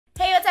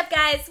What's up,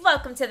 guys?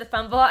 Welcome to the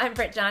Fumble. I'm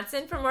Britt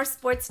Johnson. For more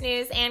sports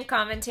news and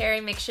commentary,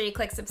 make sure you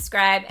click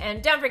subscribe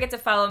and don't forget to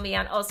follow me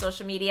on all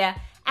social media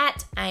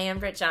at I am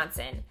Britt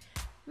Johnson.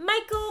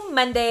 Michael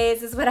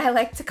Mondays is what I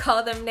like to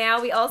call them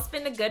now. We all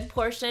spend a good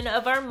portion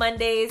of our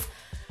Mondays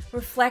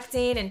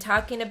reflecting and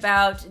talking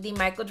about the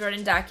Michael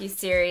Jordan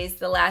docuseries,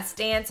 The Last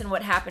Dance, and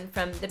what happened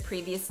from the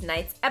previous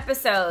night's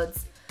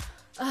episodes.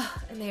 Oh,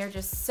 and they are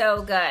just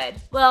so good.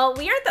 Well,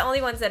 we aren't the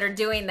only ones that are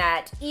doing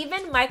that.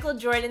 Even Michael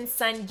Jordan's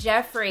son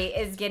Jeffrey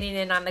is getting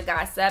in on the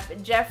gossip.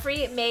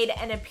 Jeffrey made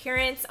an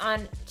appearance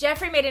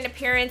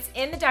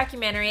in the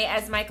documentary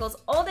as Michael's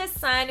oldest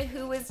son,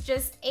 who was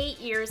just 8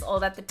 years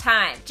old at the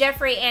time.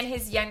 Jeffrey and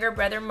his younger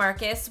brother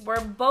Marcus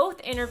were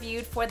both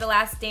interviewed for The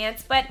Last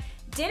Dance, but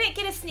didn't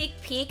get a sneak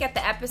peek at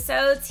the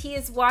episodes. He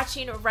is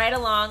watching right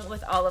along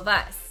with all of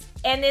us.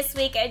 And this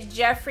week,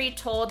 Jeffrey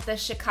told the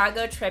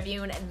Chicago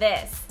Tribune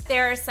this: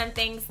 "There are some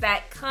things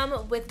that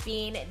come with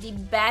being the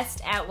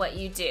best at what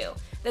you do.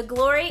 The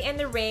glory and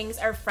the rings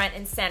are front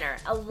and center.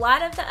 A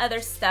lot of the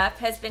other stuff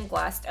has been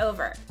glossed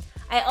over.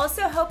 I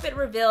also hope it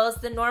reveals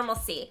the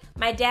normalcy.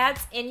 My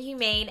dad's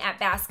inhumane at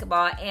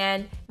basketball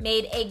and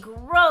made a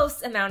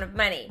gross amount of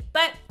money,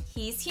 but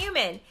he's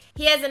human.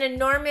 He has an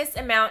enormous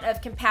amount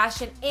of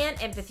compassion and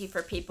empathy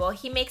for people.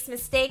 He makes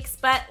mistakes,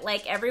 but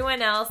like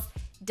everyone else,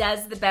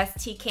 does the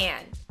best he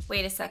can."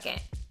 Wait a second.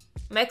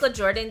 Michael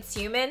Jordan's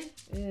human?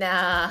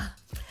 Nah.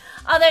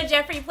 Although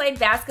Jeffrey played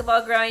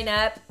basketball growing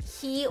up,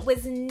 he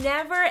was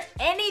never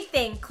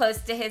anything close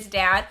to his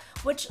dad,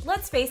 which,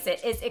 let's face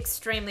it, is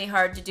extremely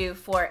hard to do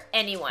for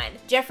anyone.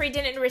 Jeffrey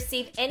didn't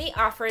receive any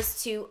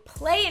offers to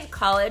play in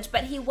college,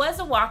 but he was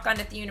a walk-on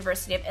at the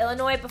University of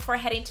Illinois before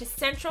heading to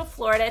Central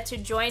Florida to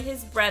join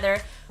his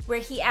brother, where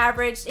he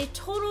averaged a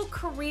total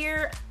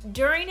career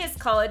during his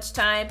college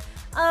time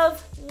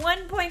of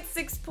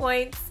 1.6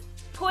 points,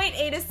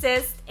 0.8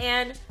 assists,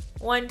 and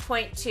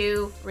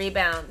 1.2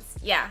 rebounds.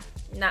 Yeah,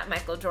 not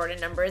Michael Jordan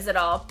numbers at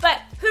all,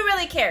 but who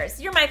really cares?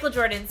 You're Michael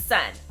Jordan's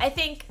son. I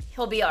think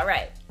he'll be all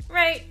right.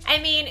 Right? I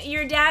mean,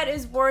 your dad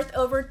is worth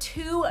over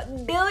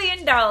 $2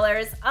 billion.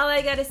 All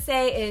I gotta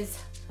say is,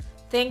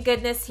 thank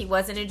goodness he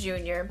wasn't a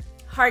junior.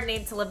 Hard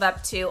name to live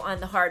up to on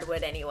the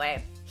hardwood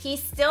anyway. He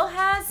still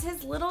has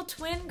his little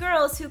twin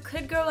girls who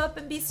could grow up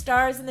and be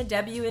stars in the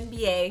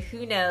WNBA,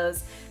 who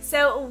knows.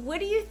 So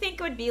what do you think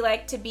it would be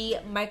like to be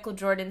Michael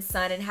Jordan's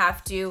son and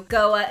have to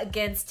go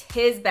against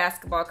his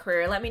basketball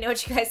career? Let me know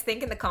what you guys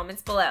think in the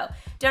comments below.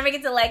 Don't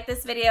forget to like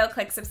this video,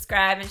 click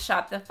subscribe, and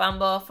shop the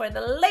Fumble for the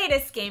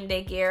latest game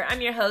day gear.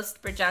 I'm your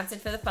host, Britt Johnson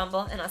for the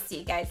Fumble, and I'll see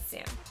you guys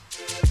soon.